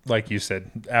 like you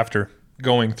said, after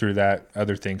going through that,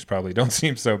 other things probably don't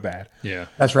seem so bad. Yeah.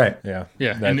 That's right. Yeah.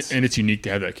 Yeah. And it's unique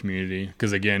to have that community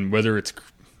because, again, whether it's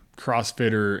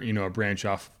CrossFit or, a branch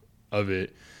off of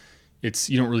it,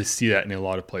 you don't really see that in a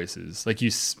lot of places. Like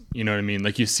you know what I mean?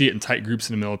 Like you see it in tight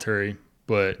groups in the military,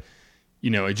 but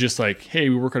it's just like, hey,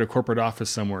 we work at a corporate office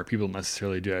somewhere. People don't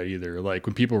necessarily do that either. Like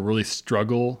when people really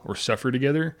struggle or suffer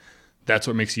together, that's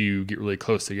what makes you get really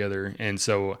close together. And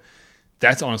so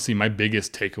that's honestly my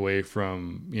biggest takeaway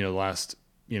from, the last,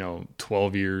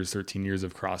 12 years, 13 years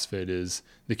of CrossFit is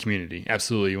the community.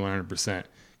 Absolutely 100%.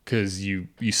 Cause you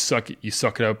suck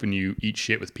it up and you eat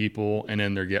shit with people and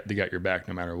then they got your back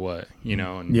no matter what,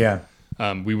 and yeah.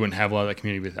 We wouldn't have a lot of that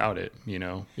community without it.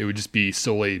 It would just be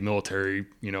solely military,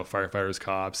 firefighters,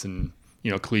 cops, and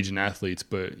collegiate athletes.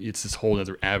 But it's this whole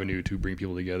other avenue to bring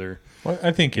people together. Well,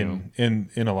 I think in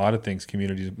a lot of things,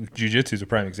 communities, jiu-jitsu is a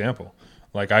prime example.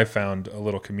 Like I found a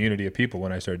little community of people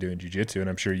when I started doing jiu-jitsu, and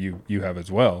I'm sure you have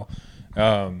as well,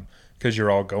 because you're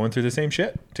all going through the same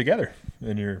shit together.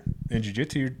 And you're in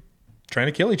jiu-jitsu, you're trying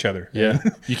to kill each other. Yeah,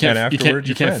 you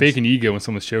can't fake an ego when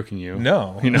someone's choking you.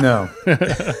 No, no,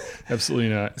 absolutely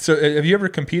not. So, have you ever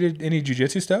competed any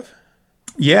jiu-jitsu stuff?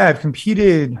 Yeah, I've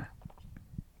competed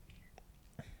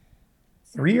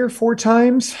 3 or 4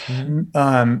 times.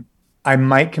 Mm-hmm. I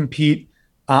might compete.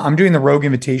 I'm doing the Rogue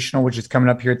Invitational, which is coming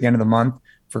up here at the end of the month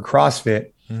for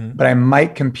CrossFit. Mm-hmm. But I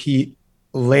might compete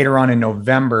later on in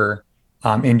November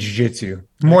in jiu-jitsu.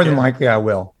 More than likely, I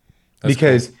will,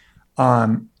 because.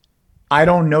 I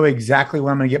don't know exactly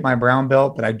when I'm going to get my brown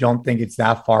belt, but I don't think it's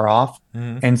that far off.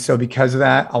 Mm-hmm. And so because of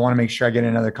that, I want to make sure I get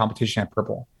another competition at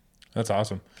purple. That's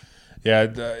awesome. Yeah,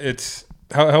 it's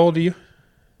how old are you?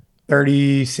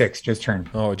 36 just turned.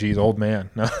 Oh, geez, old man.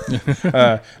 No,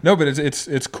 no, but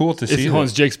it's cool to see.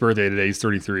 It's Jake's birthday today. He's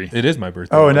 33. It is my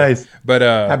birthday. Oh, nice. But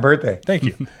Happy birthday. thank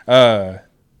you.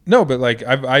 No, but like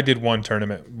I did one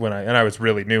tournament when I was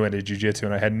really new into jiu-jitsu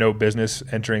and I had no business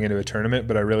entering into a tournament,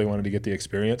 but I really wanted to get the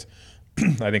experience.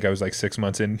 I think I was like 6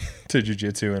 months into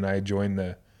jiu-jitsu and I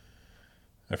joined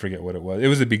I forget what it was. It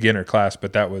was a beginner class,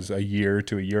 but that was a year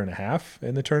to a year and a half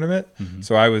in the tournament. Mm-hmm.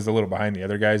 So I was a little behind the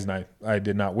other guys and I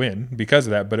did not win because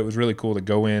of that, but it was really cool to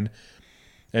go in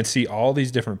and see all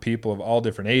these different people of all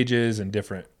different ages and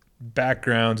different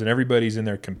backgrounds, and everybody's in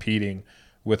there competing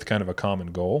with kind of a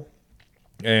common goal.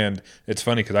 And it's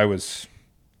funny because I was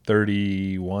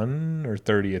 31 or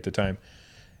 30 at the time,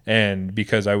 and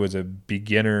because I was a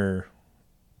beginner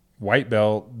white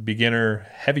belt, beginner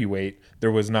heavyweight,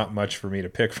 there was not much for me to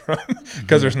pick from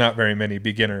because there's not very many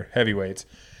beginner heavyweights.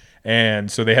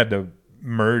 And so they had to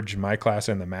merge my class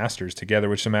and the masters together,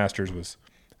 which the masters was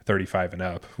 35 and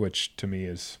up, which to me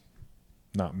is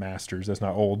not masters. That's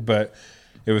not old, but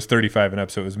it was 35 and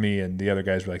up. So it was me and the other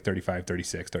guys were like 35,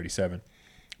 36, 37.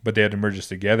 But they had to merge us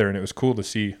together, and it was cool to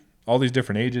see all these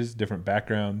different ages, different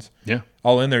backgrounds,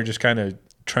 all in there just kind of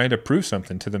trying to prove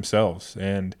something to themselves.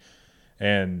 And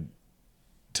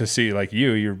to see like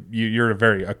you're a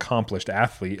very accomplished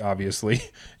athlete. Obviously,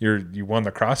 you won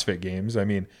the CrossFit Games. I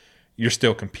mean, you're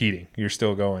still competing. You're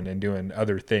still going and doing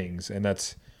other things, and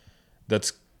that's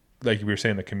like we were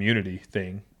saying, the community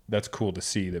thing. That's cool to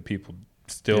see that people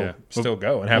still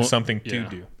go and have something to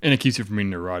do. And it keeps you from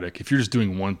being neurotic. If you're just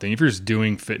doing one thing, if you're just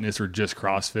doing fitness or just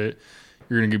CrossFit,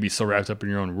 you're going to be so wrapped up in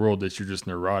your own world that you're just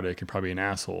neurotic and probably an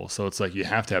asshole. So it's like you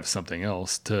have to have something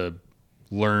else to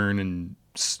learn and,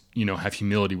 have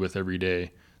humility with every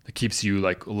day that keeps you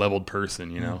like a leveled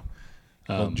person,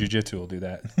 Well, jiu-jitsu will do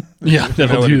that. Yeah,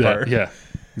 that'll do that. Yeah,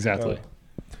 exactly.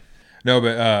 No,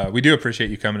 but we do appreciate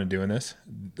you coming and doing this.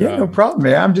 Yeah, no problem,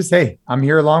 man. I'm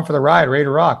here along for the ride, ready to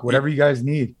rock. Whatever you guys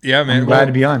need. Yeah, man. I'm glad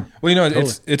to be on. Well,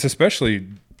 totally. It's especially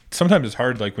sometimes it's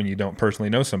hard, like when you don't personally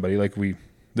know somebody. Like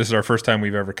this is our first time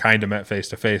we've ever kind of met face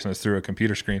to face, and it's through a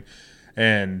computer screen.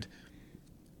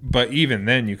 But even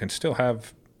then, you can still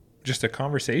have just a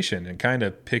conversation and kind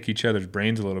of pick each other's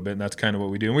brains a little bit, and that's kind of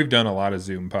what we do. And we've done a lot of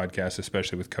Zoom podcasts,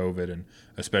 especially with COVID, and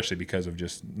especially because of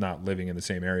just not living in the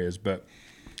same areas. But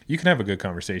you can have a good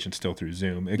conversation still through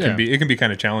Zoom. It can be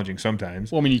kind of challenging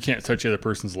sometimes. Well, I mean, you can't touch the other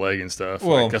person's leg and stuff.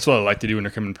 Well, that's what I like to do when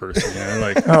they're coming in person.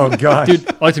 Like, oh gosh,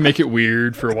 dude, I like to make it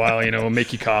weird for a while.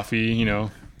 Make you coffee.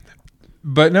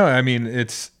 But no, I mean,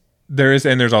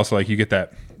 there's also like you get a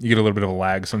little bit of a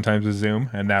lag sometimes with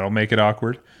Zoom, and that'll make it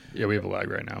awkward. Yeah, we have a lag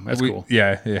right now. That's cool.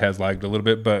 Yeah, it has lagged a little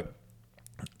bit, but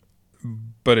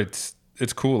it's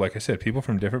cool. Like I said, people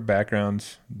from different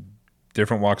backgrounds,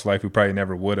 different walks of life who probably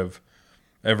never would have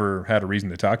ever had a reason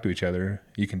to talk to each other.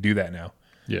 You can do that now.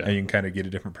 Yeah. And you can kind of get a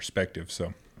different perspective.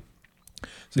 So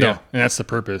yeah. And that's the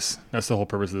purpose. That's the whole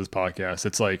purpose of this podcast.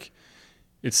 It's like,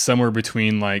 it's somewhere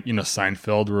between like,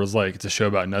 Seinfeld, where it's like, it's a show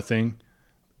about nothing,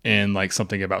 and like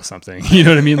something about something. You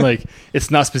know what I mean? Like,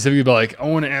 it's not specifically about like, I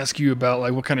want to ask you about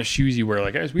like what kind of shoes you wear.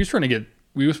 Like, we just want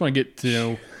to get to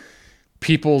know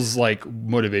people's like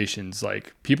motivations.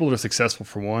 Like, people that are successful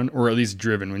for one, or at least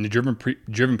driven. When you're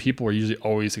driven people are usually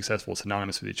always successful,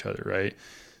 synonymous with each other, right?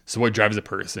 So what drives a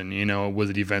person?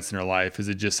 Was it events in their life? Is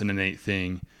it just an innate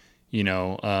thing?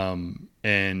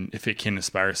 And if it can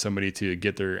inspire somebody to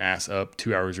get their ass up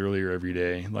 2 hours earlier every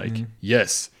day, like,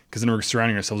 yes, because then we're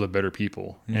surrounding ourselves with better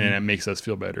people, and it makes us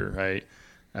feel better, right?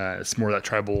 It's more that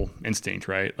tribal instinct,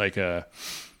 right? Like, like,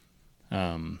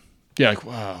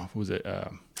 wow, what was it?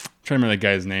 I'm trying to remember that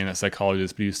guy's name, that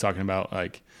psychologist, but he was talking about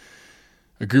like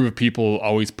a group of people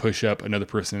always push up another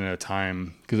person at a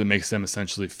time because it makes them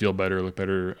essentially feel better, look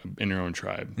better in their own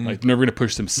tribe. Like, they're never going to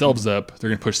push themselves up. They're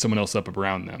going to push someone else up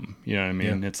around them. You know what I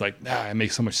mean? Yeah. It's like, it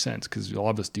makes so much sense because all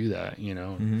of us do that,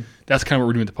 That's kind of what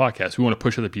we're doing with the podcast. We want to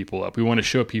push other people up. We want to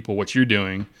show people what you're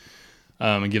doing,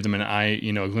 and give them an eye,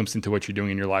 a glimpse into what you're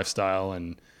doing in your lifestyle.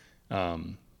 And,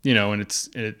 and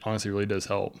it honestly really does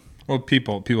help. Well,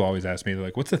 people always ask me, they're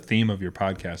like, what's the theme of your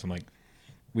podcast? I'm like,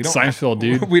 Seinfeld,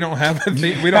 dude. We don't have a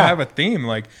theme. We don't have a theme.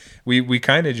 Like, we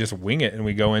kind of just wing it, and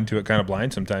we go into it kind of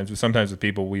blind sometimes. But sometimes with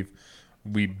people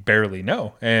we barely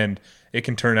know, and it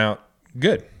can turn out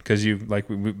good because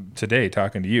today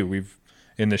talking to you, we've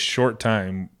in this short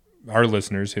time, our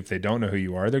listeners, if they don't know who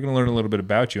you are, they're going to learn a little bit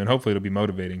about you, and hopefully it'll be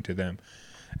motivating to them.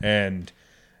 And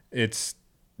it's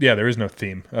there is no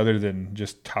theme other than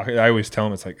just talking. I always tell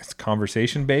them it's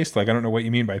conversation based. Like, I don't know what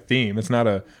you mean by theme. It's not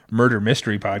a murder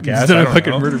mystery podcast. It's not a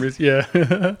fucking murder mystery.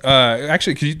 Yeah.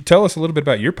 Actually, could you tell us a little bit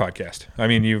about your podcast? I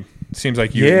mean, seems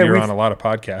like you're on a lot of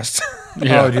podcasts.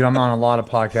 Yeah. Oh, dude, I'm on a lot of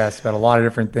podcasts about a lot of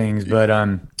different things.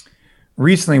 But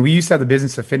recently, we used to have the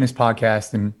Business of Fitness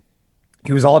podcast, and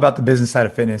it was all about the business side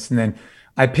of fitness. And then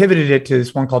I pivoted it to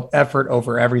this one called Effort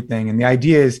Over Everything. And the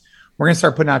idea is we're going to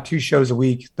start putting out 2 shows a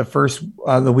week. The first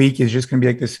the week is just going to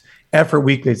be like this Effort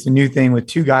Weekly. It's a new thing with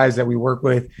 2 guys that we work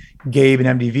with, Gabe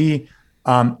and MDV.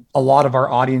 A lot of our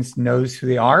audience knows who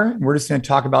they are. And we're just going to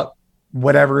talk about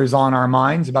whatever is on our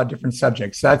minds about different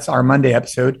subjects. So that's our Monday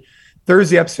episode.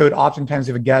 Thursday episode, oftentimes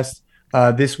we have a guest.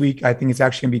 This week, I think it's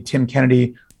actually going to be Tim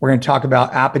Kennedy. We're going to talk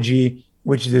about Apogee,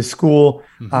 which is a school.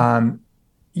 Mm-hmm.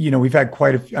 We've had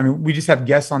quite a few. I mean, we just have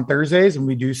guests on Thursdays and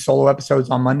we do solo episodes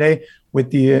on Monday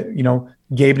with the,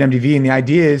 Gabe and MDV. And the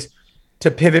idea is to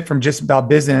pivot from just about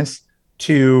business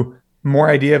to more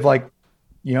idea of like,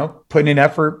 putting in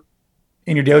effort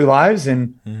in your daily lives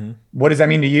and what does that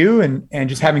mean to you? And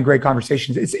just having great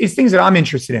conversations. It's things that I'm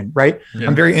interested in, right? Yeah.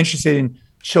 I'm very interested in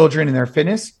children and their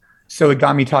fitness. So it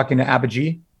got me talking to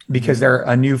Apogee because they're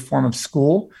a new form of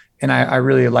school. And I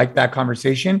really like that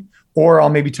conversation. Or I'll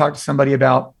maybe talk to somebody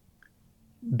about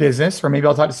business, or maybe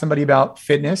I'll talk to somebody about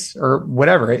fitness or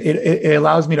whatever. It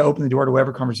allows me to open the door to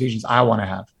whatever conversations I want to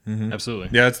have. Mm-hmm. Absolutely.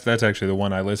 Yeah, that's actually the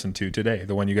one I listened to today,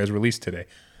 the one you guys released today.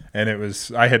 And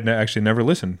I had actually never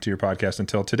listened to your podcast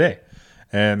until today.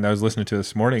 And I was listening to it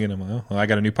this morning and I'm like, I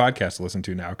got a new podcast to listen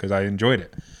to now because I enjoyed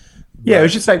it. Yeah, it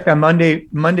was just like that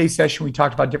Monday session. We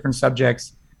talked about different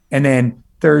subjects, and then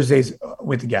Thursdays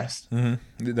with the guests.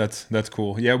 Mm-hmm. That's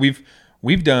cool. Yeah,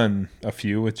 we've done a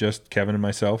few with just Kevin and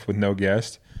myself with no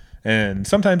guest, and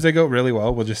sometimes they go really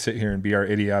well. We'll just sit here and be our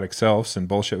idiotic selves and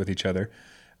bullshit with each other.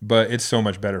 But it's so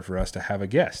much better for us to have a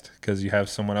guest because you have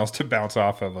someone else to bounce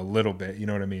off of a little bit. You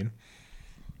know what I mean?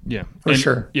 Yeah, for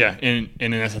sure. Yeah, and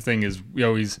that's the thing is we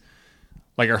always.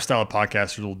 Like our style of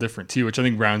podcast is a little different too, which I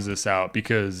think rounds this out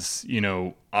because,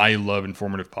 I love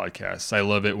informative podcasts. I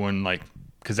love it when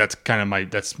because that's kind of my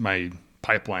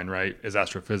pipeline, right? Is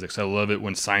astrophysics. I love it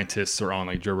when scientists are on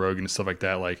like Joe Rogan and stuff like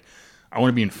that. Like I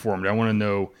want to be informed. I want to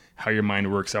know how your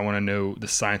mind works. I want to know the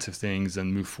science of things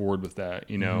and move forward with that,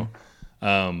 like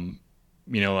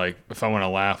if I want to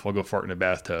laugh, I'll go fart in a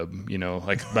bathtub,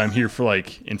 but I'm here for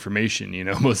like information,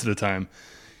 most of the time.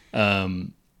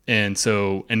 And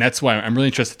that's why I'm really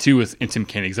interested too with Tim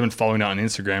Kennedy because I've been following out on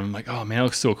Instagram. I'm like, oh man, that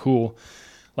looks so cool.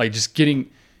 Like just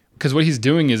because what he's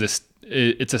doing is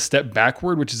it's a step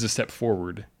backward, which is a step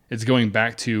forward. It's going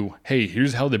back to, hey,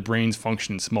 here's how the brains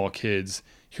function in small kids.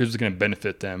 Here's what's going to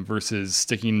benefit them versus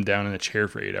sticking them down in a chair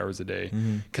for 8 hours a day.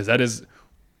 Because that is,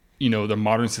 the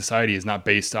modern society is not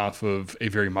based off of a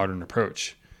very modern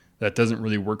approach. That doesn't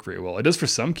really work very well. It does for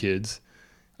some kids.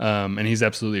 And he's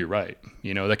absolutely right.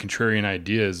 That contrarian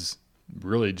idea is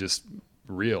really just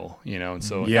real, and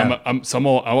so yeah. I'm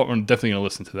definitely going to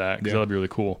listen to that because that'll be really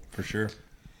cool. For sure.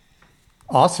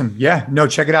 Awesome. Yeah. No,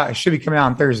 check it out. It should be coming out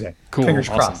on Thursday. Cool. Fingers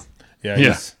awesome. crossed.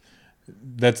 Yeah.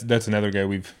 That's another guy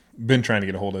we've been trying to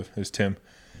get a hold of is Tim.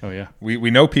 Oh yeah. We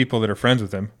know people that are friends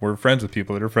with him. We're friends with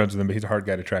people that are friends with him, but he's a hard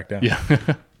guy to track down. Yeah.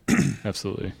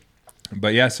 Absolutely.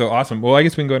 But yeah, so awesome. Well, I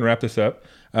guess we can go ahead and wrap this up.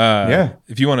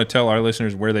 If you want to tell our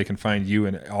listeners where they can find you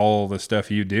and all the stuff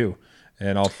you do,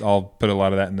 and I'll put a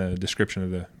lot of that in the description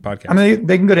of the podcast. I mean,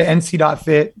 they can go to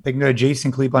nc.fit. They can go to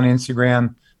Jason Kalipa on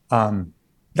Instagram.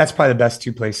 That's probably the best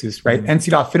 2 places, right? Mm-hmm.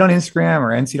 nc.fit on Instagram or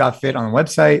nc.fit on the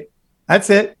website. That's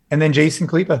it. And then Jason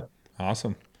Kalipa.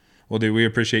 Awesome. Well, dude, we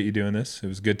appreciate you doing this. It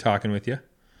was good talking with you.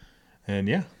 And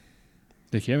yeah.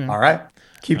 Thank you, man. All right.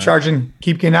 Keep charging.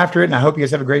 Keep getting after it. And I hope you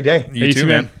guys have a great day. You too,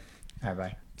 man. All right,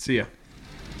 bye. See ya.